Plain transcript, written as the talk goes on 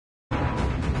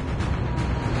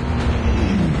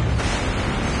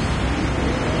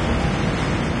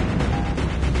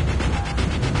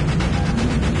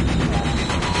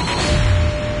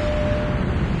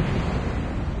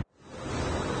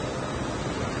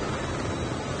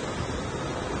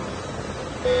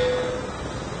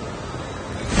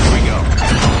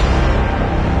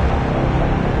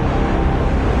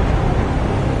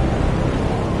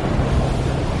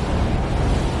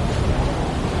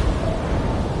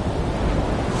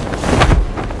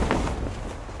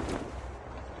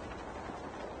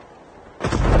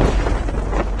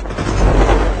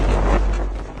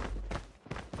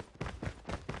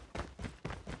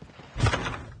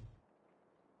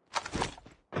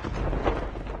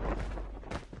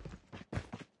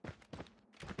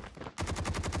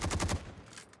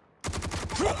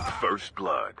First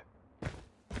blood.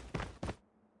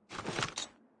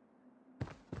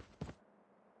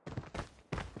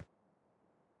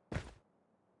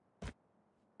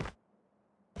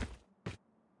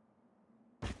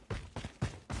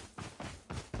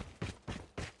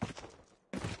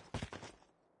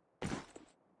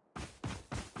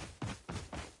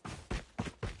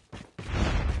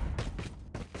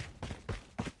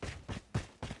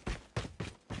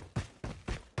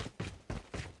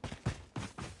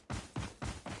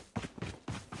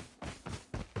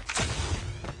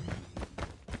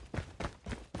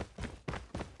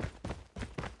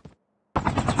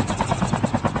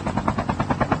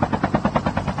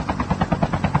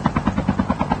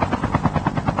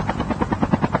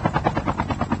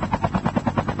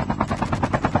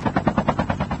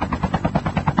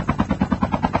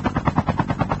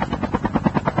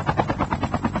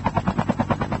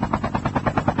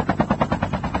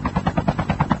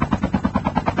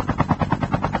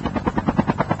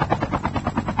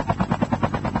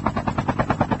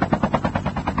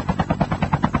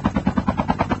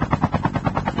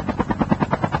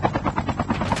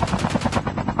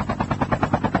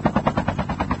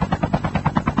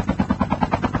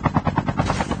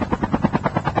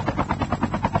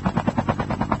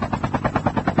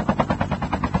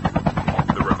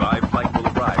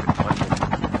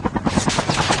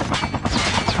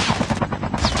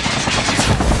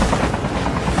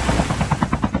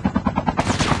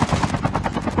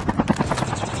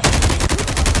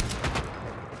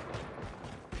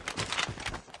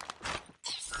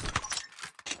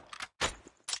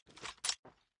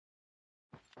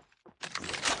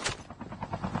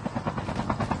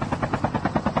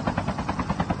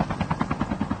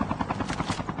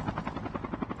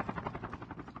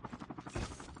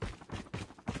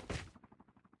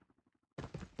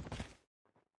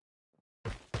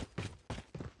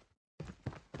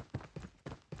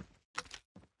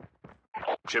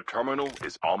 Chip terminal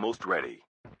is almost ready.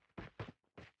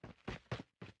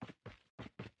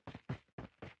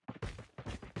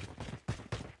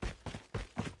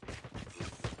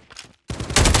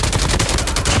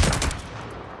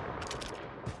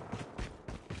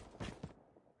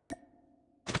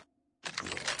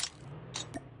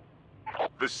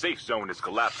 The safe zone is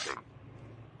collapsing.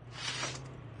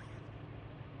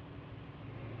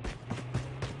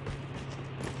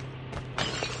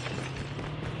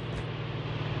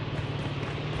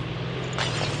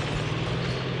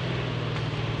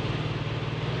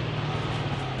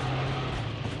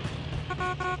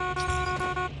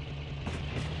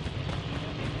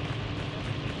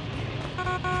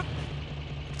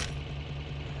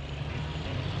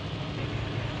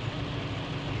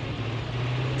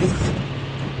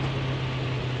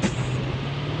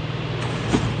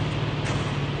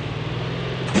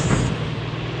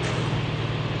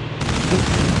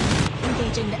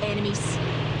 Engaging the enemies.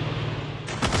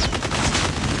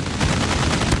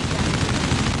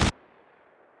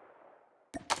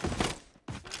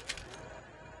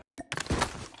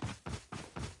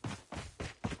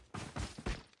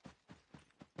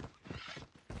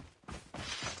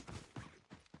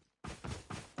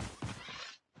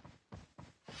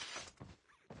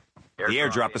 The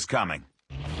airdrop is coming.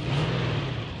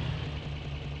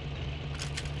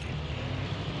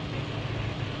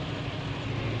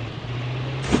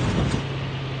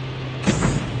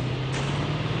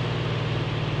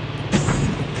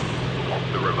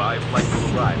 The revived flight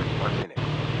will arrive in 1 minute.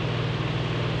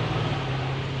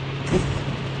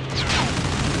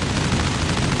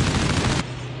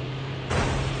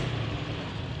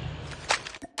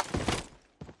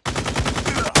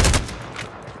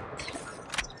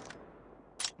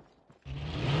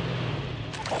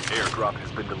 Airdrop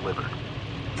has been delivered.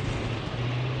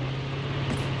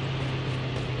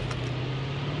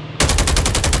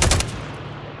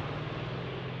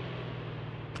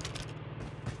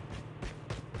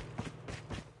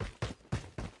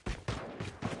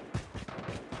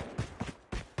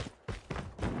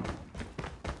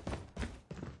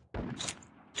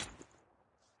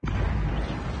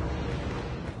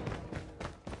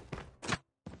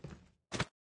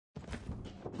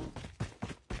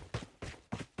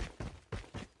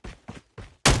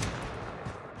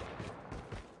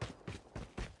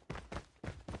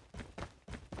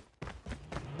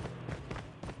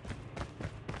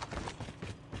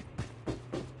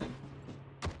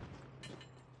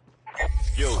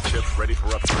 Skill chips ready for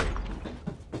upgrade.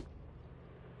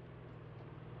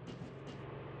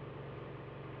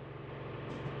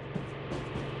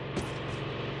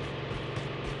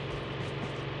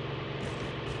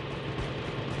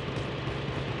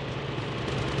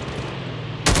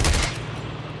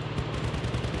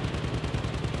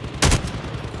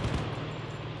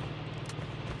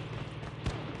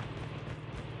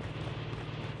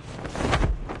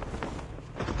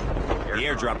 The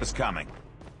airdrop is coming.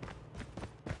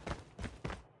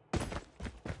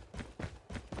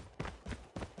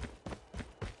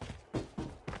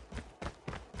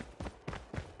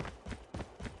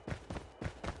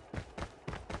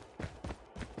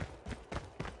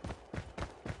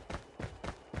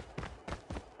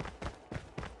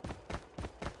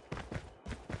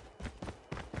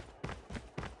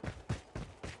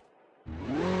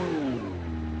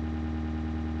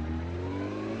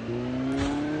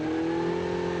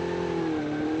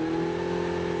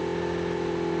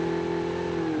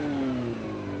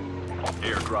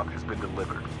 Airdrop has been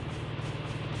delivered.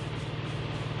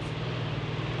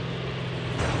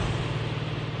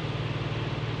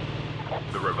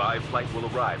 The revived flight will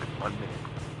arrive in 1 minute.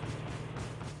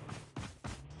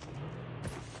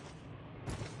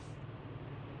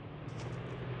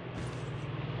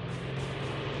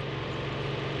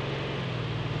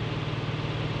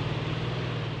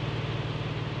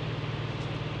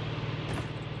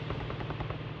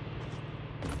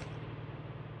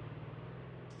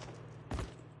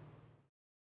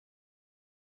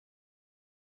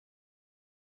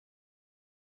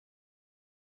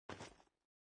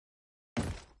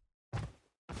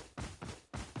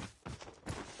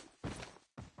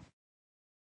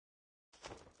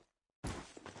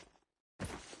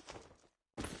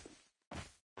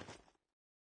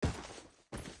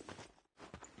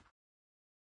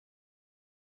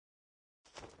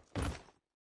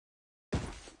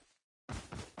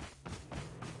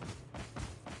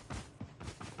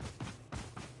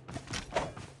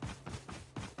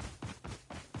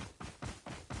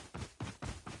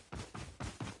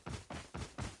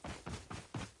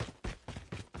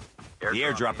 The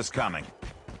airdrop is coming.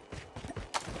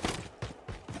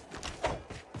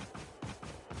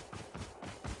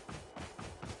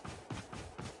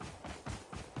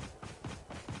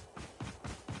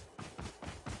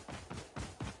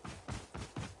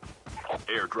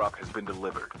 Airdrop has been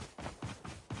delivered.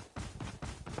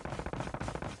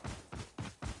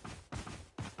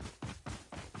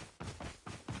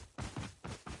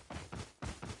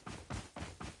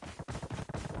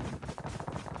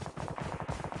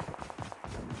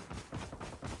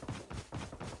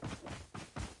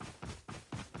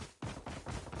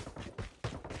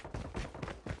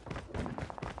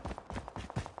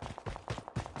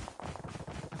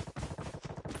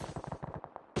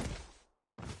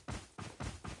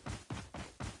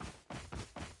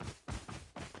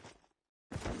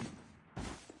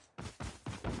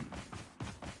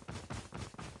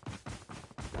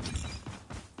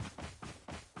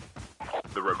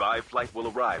 The revived flight will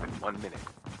arrive in 1 minute.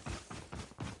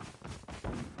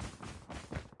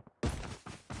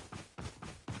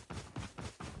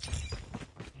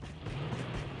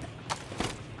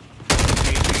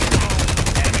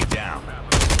 Enemy down.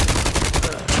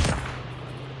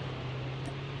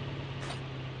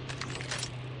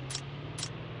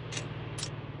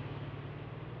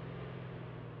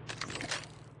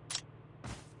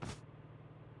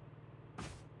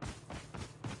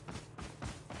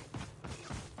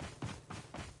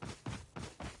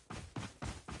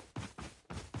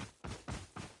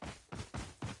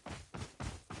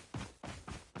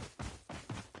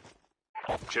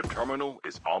 Chip terminal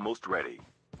is almost ready.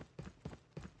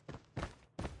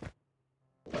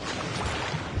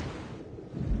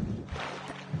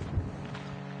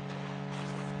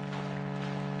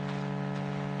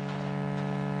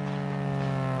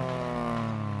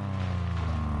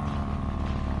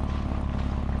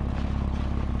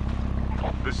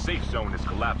 The safe zone is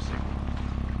collapsing.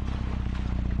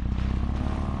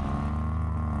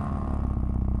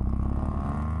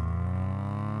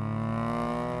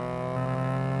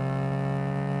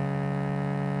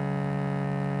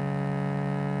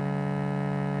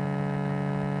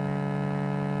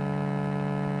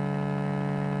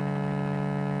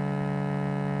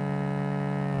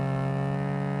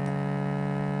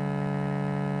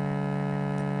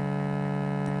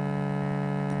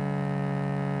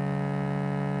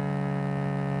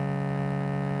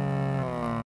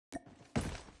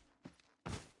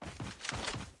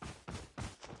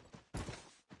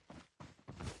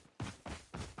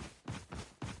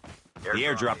 The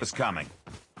airdrop is coming.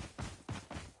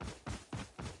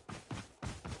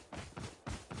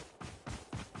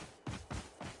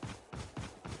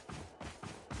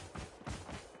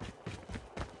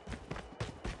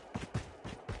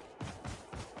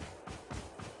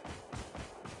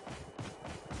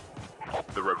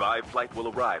 The revived flight will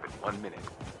arrive in 1 minute.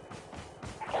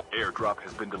 Airdrop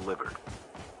has been delivered.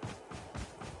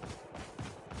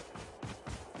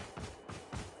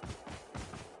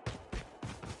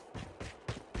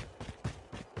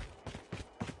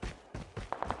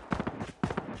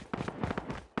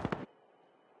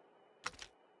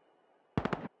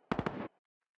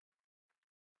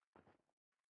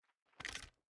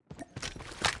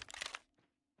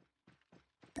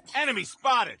 Enemy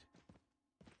spotted!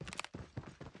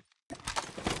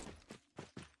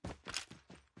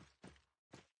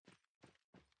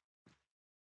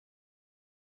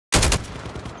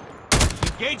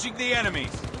 Engaging the enemies!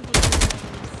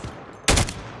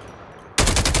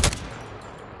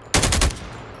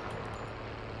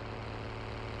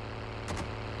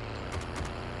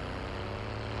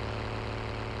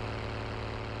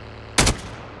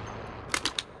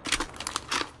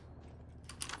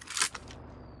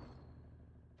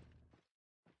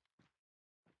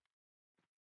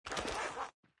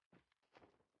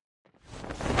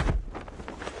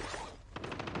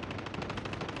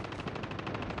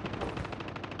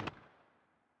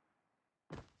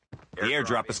 The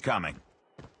airdrop is coming.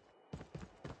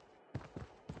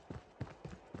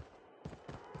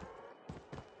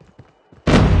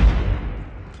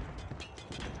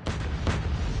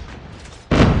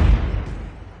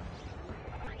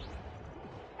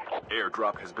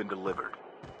 Airdrop has been delivered.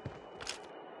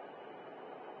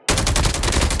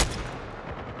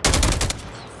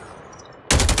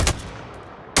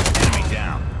 Enemy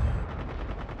down.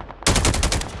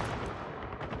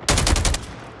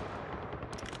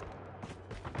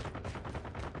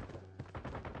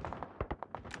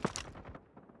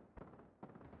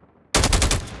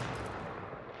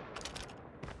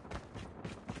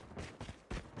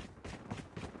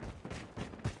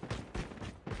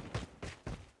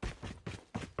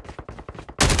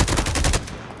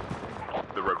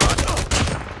 The revive.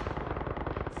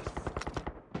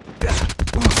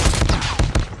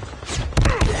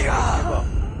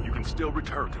 You can still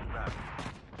return to the battle.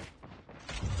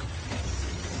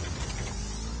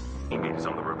 Teammates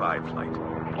on the revive flight.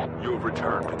 You have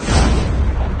returned to the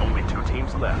battle. Only 2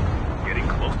 teams left, getting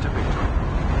close to victory.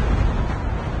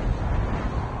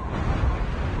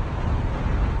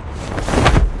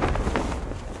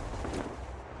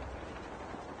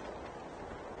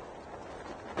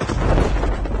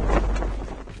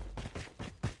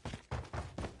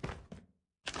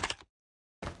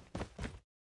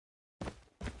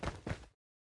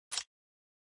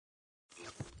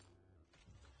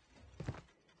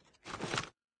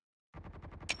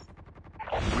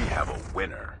 We have a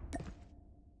winner.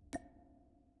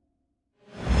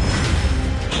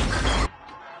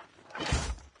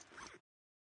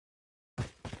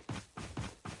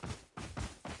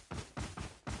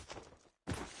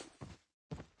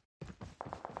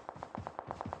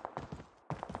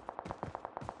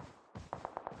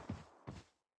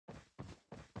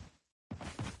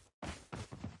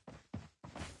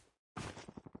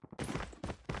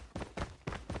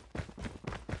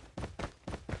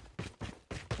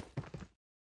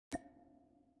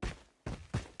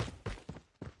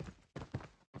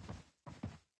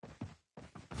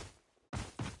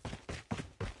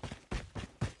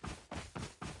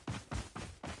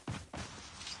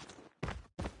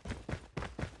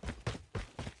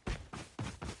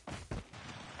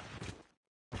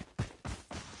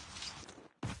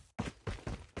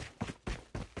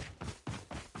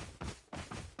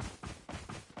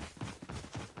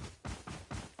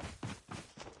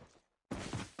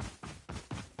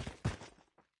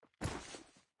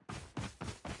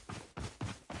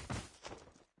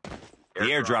 The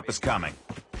airdrop is coming.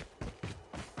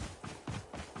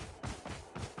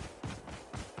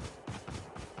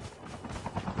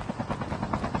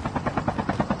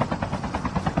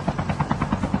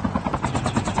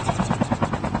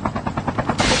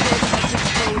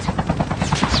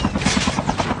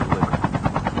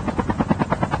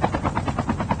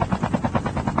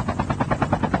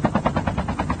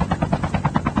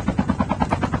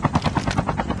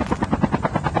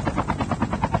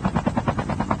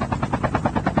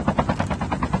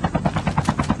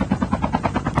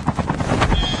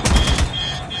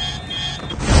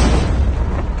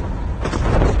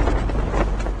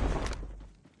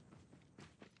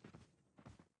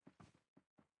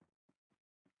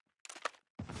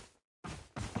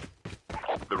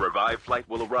 The revive flight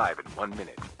will arrive in 1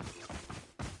 minute.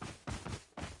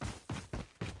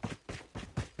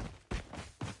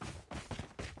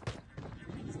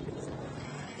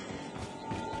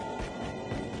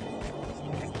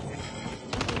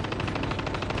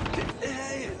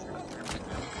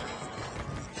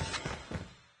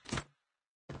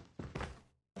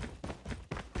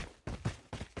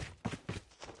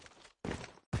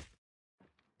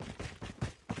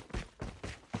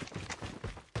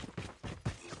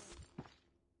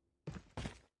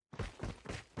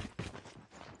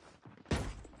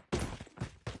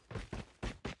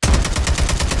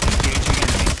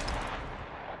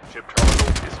 Ship terminal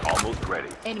is almost ready.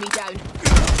 Enemy down.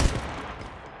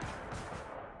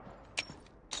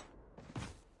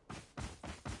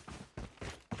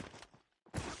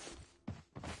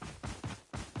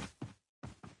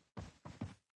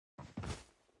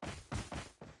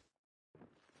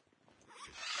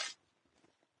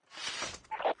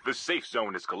 The safe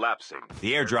zone is collapsing.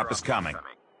 The airdrop is coming.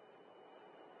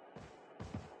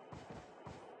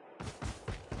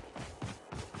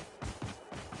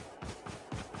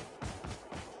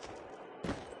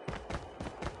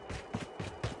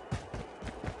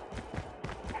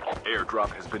 Airdrop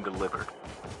has been delivered.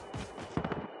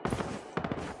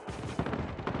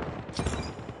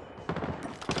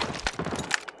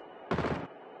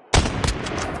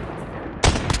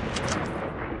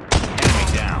 Enemy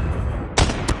down.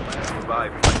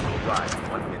 Revive flight will arrive in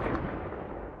 1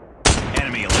 minute.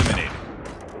 Enemy eliminated.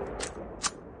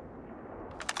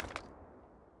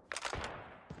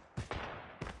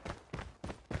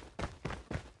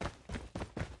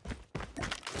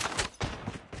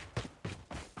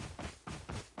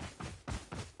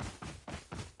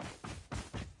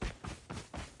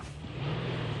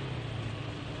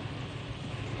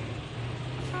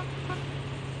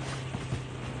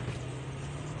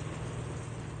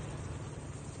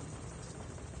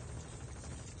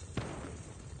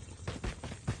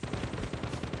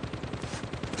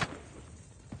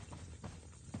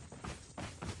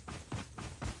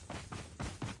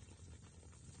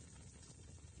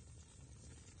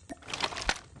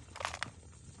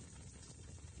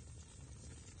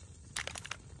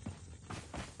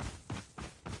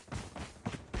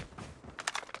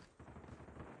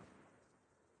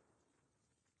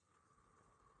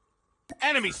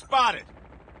 Enemy spotted!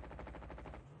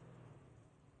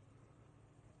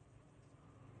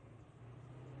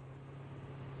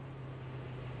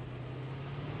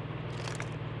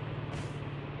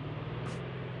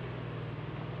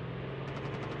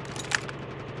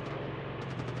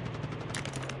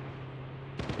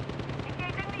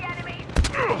 Engaging the enemy.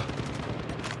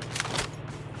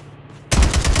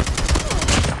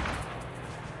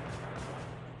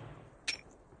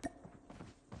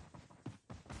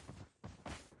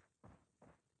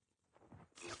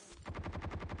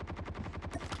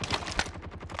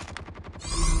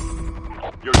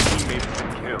 Your teammate has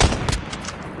been killed.